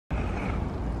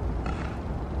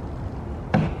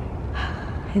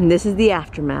And this is the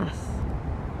aftermath.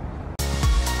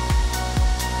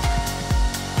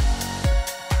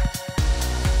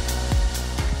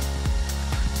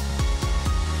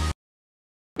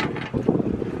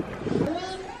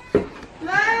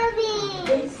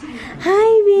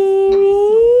 Hi,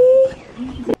 baby.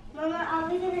 Mama, are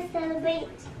we gonna celebrate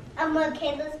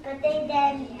Kayla's birthday,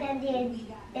 then Benji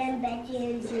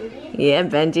and Judy? Yeah,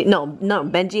 Benji. No,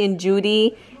 Benji and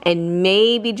Judy, and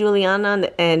maybe Juliana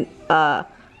and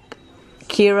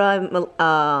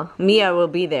Kira, Mia will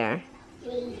be there.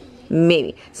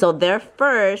 Maybe. So they're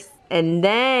first, and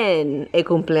then el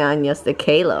cumpleaños de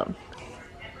Caleb.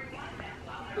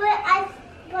 But when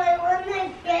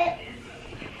I get.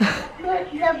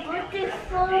 But the birthday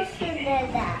first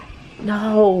than that.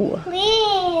 No.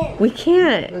 Please. We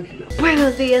can't.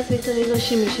 Buenos dias, mis amigos.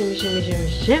 Shimmy, shimmy, shimmy, shimmy,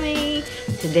 shimmy.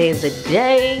 Today is the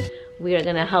day we are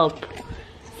gonna help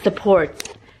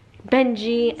support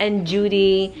Benji and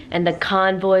Judy and the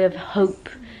convoy of hope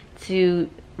to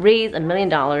raise $1 million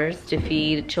to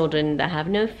feed children that have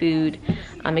no food.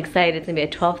 I'm excited. It's gonna be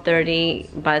at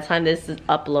 12:30. By the time this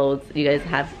uploads, you guys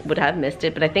would have missed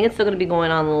it, but I think it's still gonna be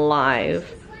going on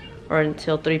live. Or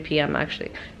until 3 p.m.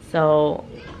 actually. So,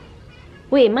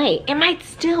 wait, it might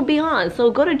still be on. So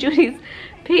go to Judy's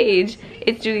page,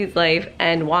 it's Judy's Life,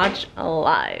 and watch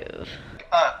live.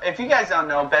 If you guys don't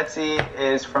know, Betsy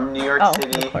is from New York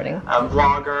City, recording. A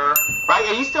vlogger. Right?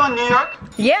 Are you still in New York?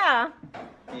 Yeah.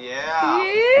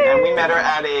 Yeah. And we met her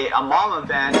at a mom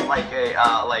event, like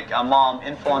a mom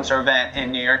influencer event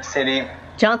in New York City.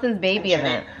 Johnson's baby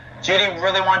event. Judy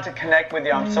really wanted to connect with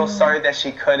you. I'm so sorry that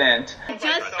she couldn't.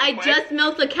 I just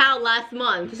milked a cow last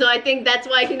month, so I think that's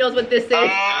why he knows what this is. There you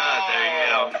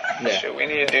go. Yeah. Shoot, we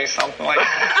need to do something like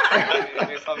that. We need to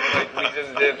do something like we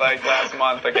just did like last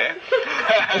month, okay?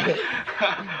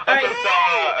 Alright. So,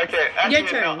 okay, actually, Your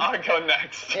turn. No, I'll go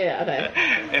next. Yeah,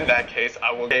 okay. In that case,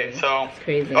 I will. Okay, so. It's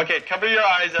crazy. Okay, cover your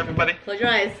eyes, everybody. Close your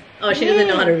eyes. Oh, she doesn't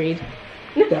know how to read.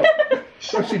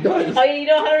 Sure she does. Oh, you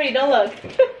know how to read. Don't look.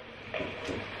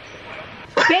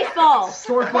 Baseball.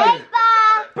 Sword fighting.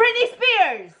 Britney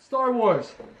Spears. Star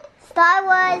Wars. Star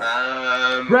Wars.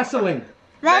 Wrestling.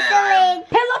 Wrestling.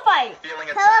 Pillow fight. Pillow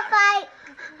fight.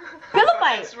 Pillow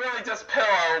fight. It's really just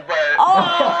pillow, but.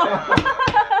 Oh.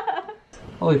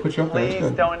 Holly, put you up there.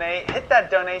 Please donate. Hit that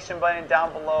donation button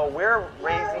down below. We're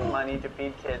raising money to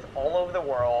feed kids all over the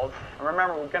world. And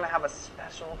remember, we're going to have a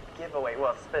special giveaway.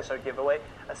 Well,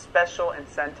 a special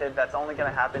incentive that's only going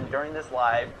to happen during this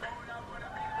live.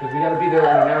 Because we gotta be there in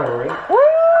an hour, right? Woo!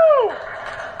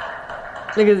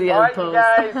 Look at the Alright, you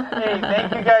guys. Hey,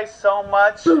 thank you guys so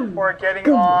much for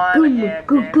getting on and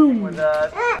dancing with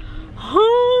us.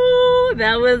 Oh,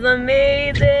 that was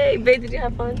amazing. Babe, did you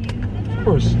have fun? Of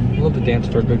course. I love to dance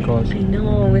for a good cause. I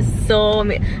know, it's so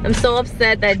amazing. I'm so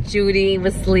upset that Judy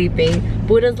was sleeping.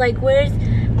 Buddha's like, where's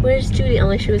Judy? I'm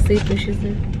like, she was sleeping.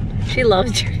 She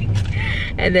loves Judy.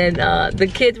 And then the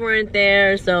kids weren't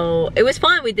there, so it was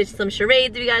fun. We did some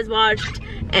charades if you guys watched,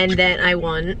 and then I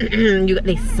won.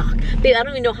 They suck. Babe, I don't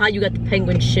even know how you got the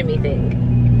penguin shimmy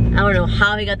thing. I don't know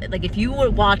how he got that. Like, if you were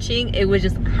watching, it was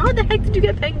just, how the heck did you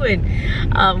get penguin?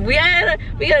 We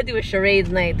gotta do a charades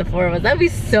night, the 4 of us. That'd be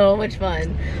so much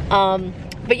fun.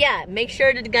 But yeah, make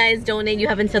sure that you guys donate. You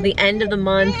have until the end of the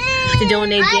month to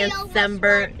donate.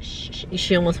 Dancember.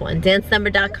 She almost won.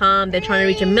 Dancember.com. They're trying to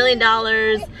reach $1 million.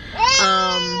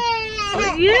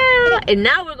 Yeah. And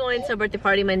now we're going to a birthday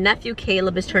party. My nephew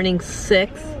Caleb is turning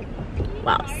 6.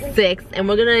 Wow, 6. And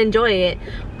we're gonna enjoy it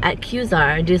at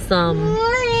Qzar. Do some.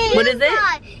 What is it?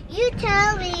 You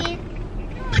tell me.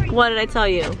 What did I tell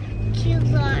you?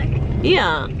 Qzar.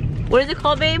 Yeah. What is it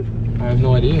called, babe? I have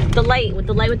no idea. The light with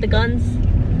the guns.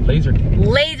 Laser tag.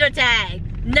 Laser tag.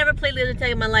 Never played laser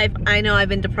tag in my life. I know I've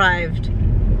been deprived,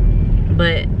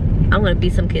 but I'm gonna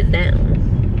beat some kids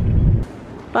down.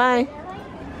 Bye.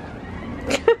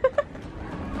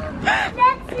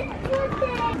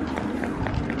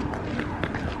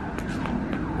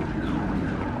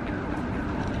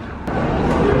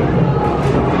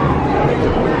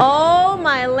 Oh,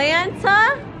 my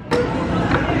Lanta.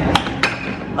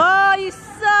 Oh, you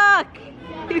suck.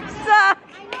 You suck.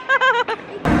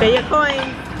 Pay your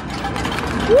coins.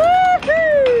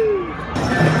 Woohoo!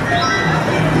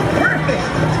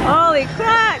 Holy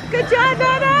crap! Good job,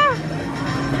 Nana!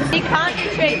 He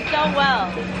concentrates so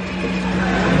well.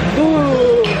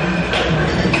 Ooh.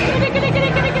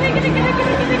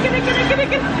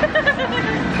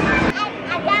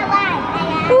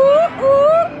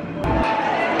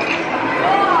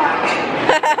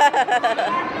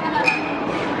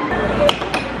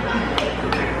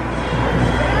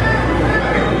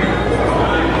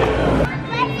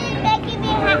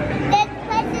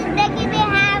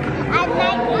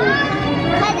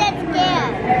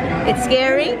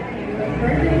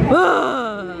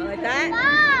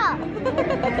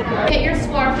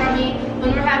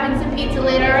 pizza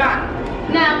later on.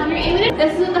 Now, when you're aiming it,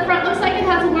 this is what the front looks like. It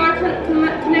has a bar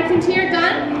connecting to your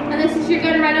gun, and this is your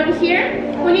gun right over here.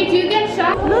 When you do get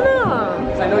shot, No.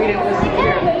 I know you didn't listen.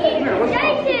 Here, what's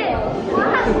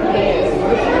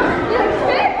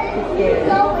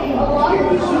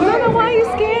Nana, why are you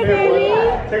scared, baby?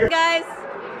 Guys.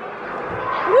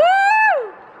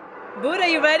 Woo! Buddha,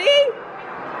 you ready?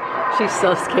 She's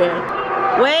so scared.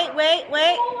 Wait.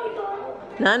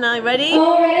 Nana, ready?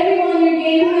 Alright everyone, your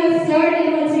game has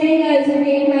started. Once again guys, your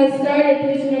game has started.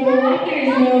 Please remember when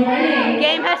there's no running.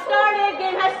 Game has started.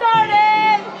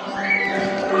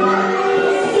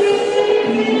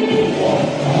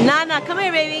 Nana, come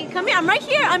here, baby. Come here. I'm right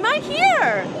here.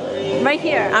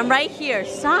 I'm right here.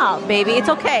 Stop, baby. It's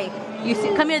okay. You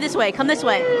see, come here this way. Come this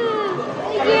way.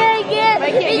 Yeah.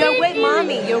 Right here. You're with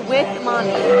mommy. You're with mommy.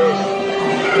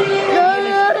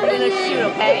 You're gonna shoot,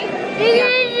 okay?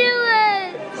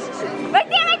 Right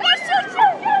there. Shoot.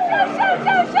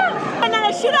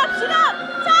 No, shoot up.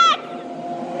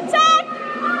 Attack.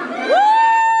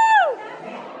 Woo!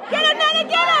 Get him, Nana,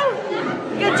 get him.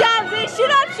 Good job, Z.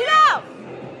 Shoot up.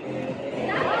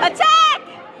 Attack!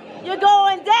 You're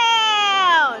going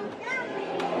down.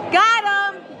 Got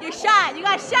him. You're shot. You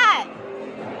got shot.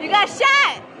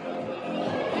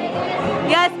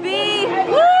 Yes, B.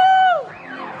 Woo!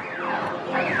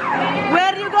 Where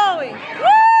are you going? Woo!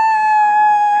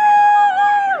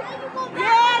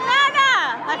 Yeah, Nana.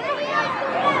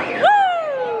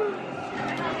 Woo!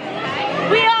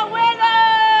 We are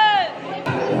winners.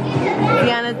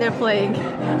 Ziana's there playing.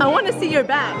 I want to see your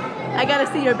back. I gotta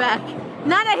see your back.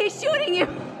 Nana, he's shooting you.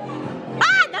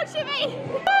 Ah, don't shoot me.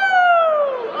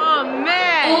 Oh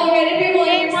man. Alright everyone,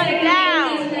 Game your one second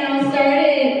down. game has now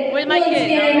started. Where's my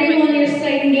kid? Everyone, your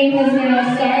second game has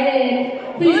now started.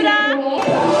 Please Buddha.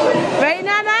 remember Ready,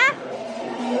 Nana?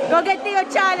 Go get Theo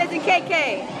Chavez and KK.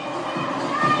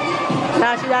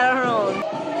 Now she's out on her own.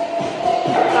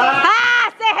 Ah,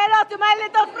 say hello to my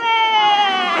little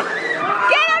friend.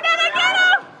 Get him, Nana, get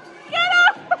him.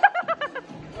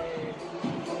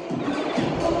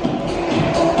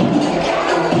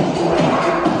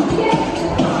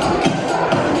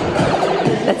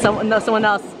 That's someone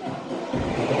else.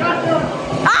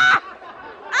 Ah!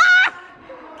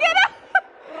 Get up!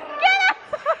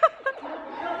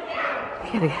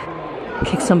 Gotta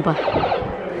kick some butt.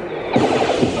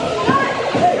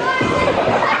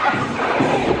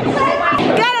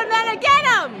 Get him, Nana, get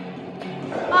him!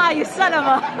 Ah, you son of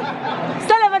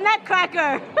a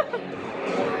nutcracker!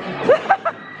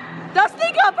 Don't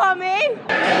sneak up on me!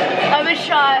 I've been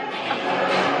shot.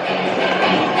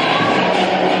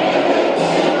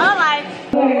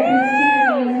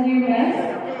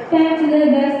 back to the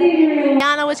bestie room.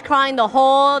 Ziana was crying the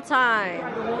whole time.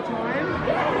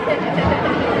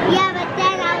 Yeah, but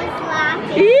then I was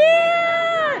laughing.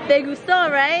 Yeah! Te gustó,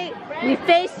 right? We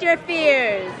faced your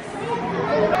fears.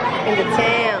 In the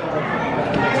town.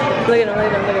 Look at him.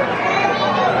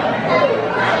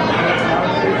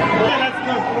 Yeah, that's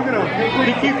good. Look at him.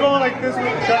 He keeps going like this,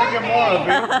 trying to get more of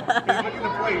it. He's looking to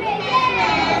play.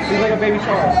 He's like a baby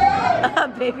Charles.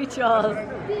 Baby Charles.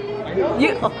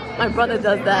 My brother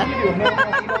does that.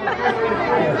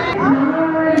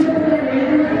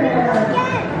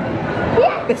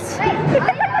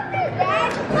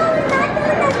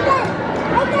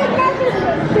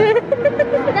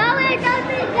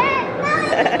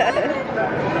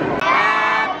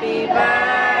 Happy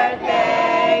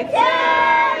birthday to you.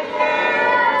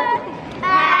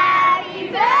 Happy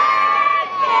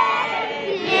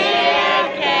birthday, dear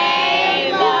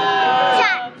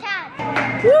Caleb.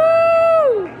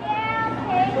 Woo!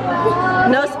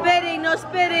 No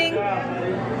spitting.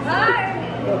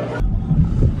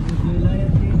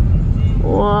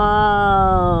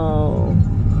 Wow.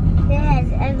 It has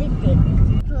everything.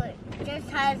 It just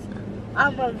has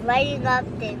lighting up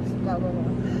things, blah blah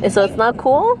blah. So it's not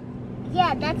cool?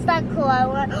 Yeah, that's not cool. I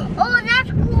want. Oh,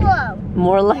 that's cool.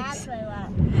 More That's lights. what I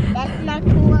want. That's not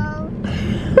cool.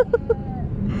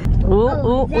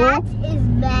 Ooh. That is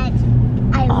magic.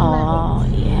 I love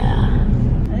it.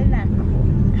 Yeah. It's not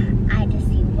cool. I just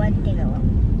see one thing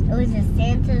alone. It was a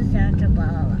Santa blah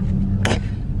blah blah.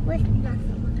 With nothing.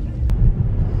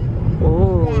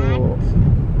 Ooh. That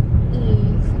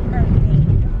is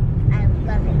amazing. I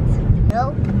love it.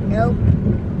 Nope.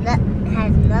 That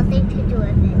has nothing to do with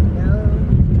it. No,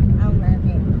 I love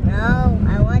it. No,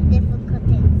 I want difficult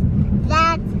things.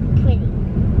 That's pretty.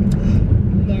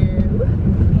 No,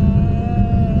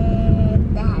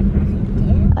 and that has nothing to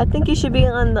do. I think you should be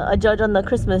on a judge on the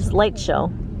Christmas light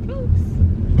show. Thanks.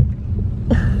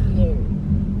 No.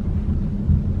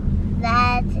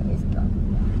 That is dumb.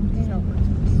 There's no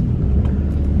Christmas.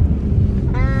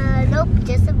 No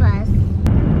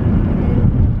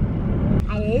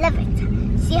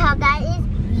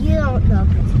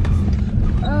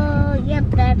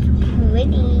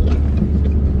pretty.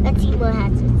 Let's see what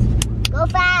happens. Go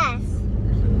fast.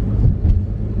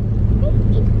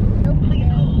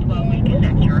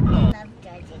 Love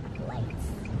judging lights.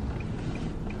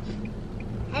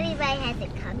 Everybody has to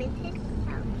come into the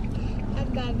show and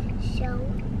then show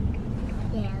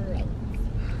their lights.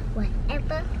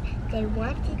 Whatever they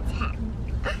want to tell.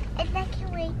 And I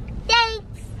can wait.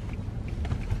 Thanks!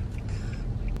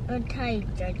 I'm tired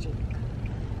of judging.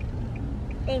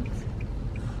 Thanks.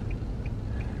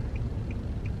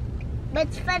 But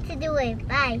it's fun to do it.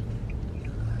 Bye.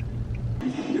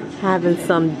 Having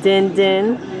some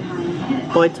din-din.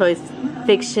 BOYTOY's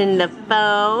fixing the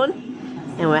phone.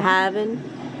 And we're having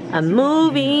a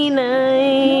movie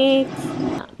night.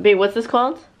 Babe, what's this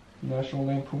called? National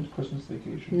Lampoon's Christmas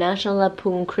Vacation. National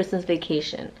Lampoon Christmas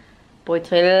Vacation.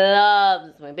 BOYTOY loves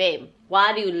this movie. Babe,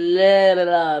 why do you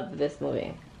love this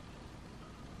movie?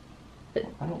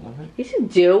 I don't love it. Yes, you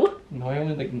do. No, I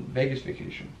only like Vegas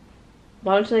Vacation.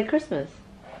 Why don't you like Christmas?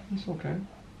 It's okay.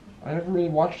 I never really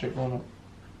watched it growing up.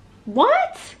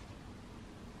 What?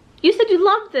 You said you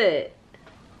loved it.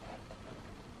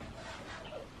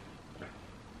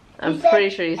 I'm pretty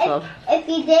sure you saw it. If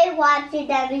you did watch it,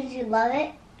 that means you love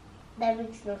it. That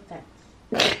makes no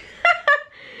sense.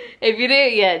 If you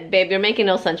did, yeah, babe, you're making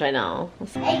no sense right now.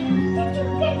 Hey, did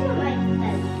you get to my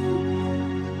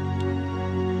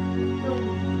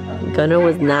Gunnar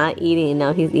was not eating,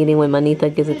 now he's eating when Manita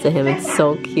gives it to him. It's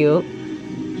so cute.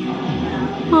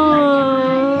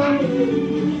 Aww.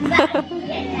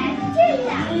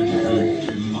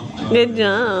 Good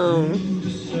job.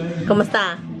 ¿Cómo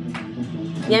está?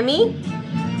 Yummy?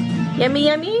 Yummy,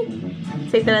 yummy?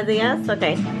 Say that as a yes?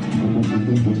 Okay.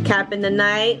 Capping the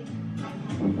night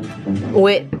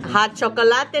with hot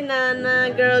chocolate,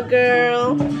 nana,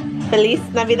 girl. Feliz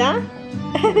Navidad.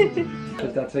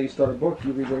 Because that's how you start a book.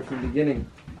 You read right from the beginning.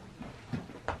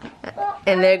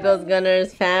 And there goes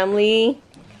Gunnar's family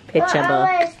picture book.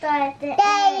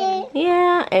 Daddy.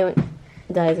 Yeah, and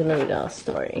Daddy's gonna read our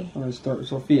story. I'm going to start with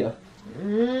Sophia.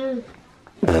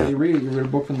 How you read it? You read a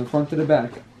book from the front to the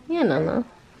back. Yeah, no.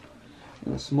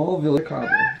 In a small village cobbler.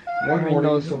 One morning,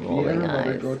 nose Sophia rolling and her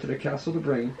mother eyes. go to the castle to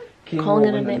bring King Calling it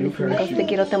a Roland a night new before pair we of go. Te shoes.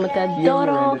 quiero, te amo, te He and adoro.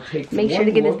 Miranda take Make sure to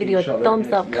one give this look video at each a other thumbs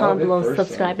and up, love comment at below, first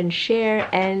subscribe, sight. and share.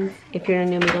 And if you're a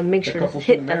new amigo, make The sure couple to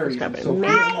hit soon that married, subscribe and button. Sophia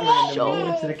and Miranda Make roll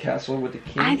into sure. the castle with the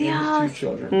king and his Adios. two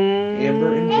children,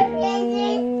 Amber and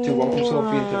James. To welcome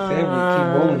Sophia into the family, King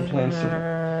Roland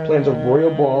plans a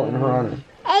royal ball in her honor.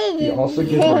 He also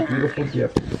gives her a beautiful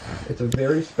gift. It's a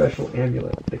very special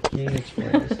amulet. The king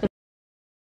explains.